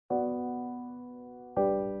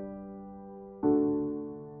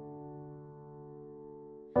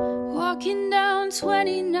walking down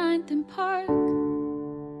 29th and Park.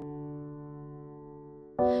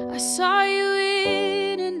 I saw you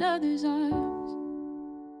in another's arms.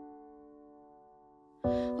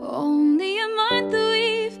 Only a month that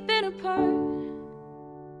we've been apart.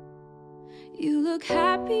 You look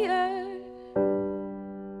happier.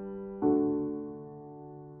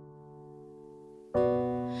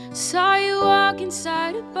 Saw you walk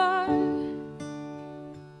inside a bar.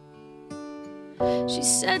 She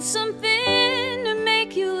said something to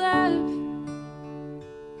make you laugh.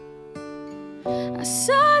 I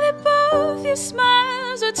saw that both your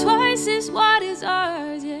smiles are twice as wide as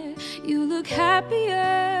ours. Yeah, you look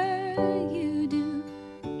happier, you do.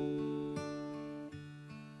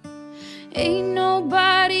 Ain't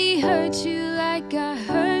nobody hurt you like I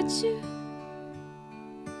hurt you,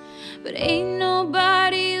 but ain't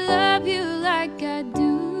nobody love you like I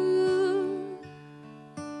do.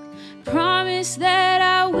 Promise that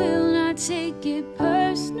I will not take it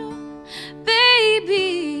personal,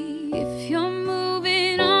 baby. If you're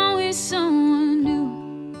moving on with someone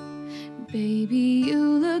new, baby, you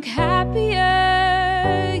look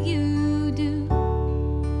happier, you do.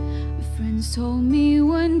 My friends told me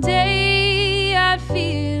one day I'd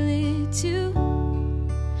feel it too,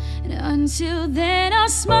 and until then I'll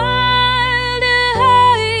smile to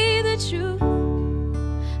hide the truth,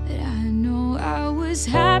 that I know I was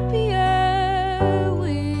happier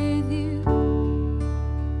with you.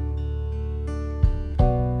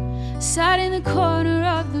 Sat in the corner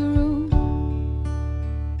of the room.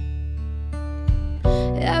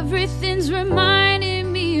 Everything's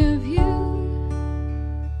reminding me of you.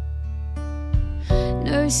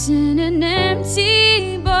 Nursing an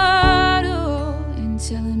empty bottle and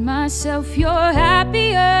telling myself you're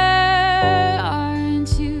happier,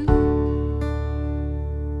 aren't you?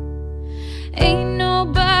 Ain't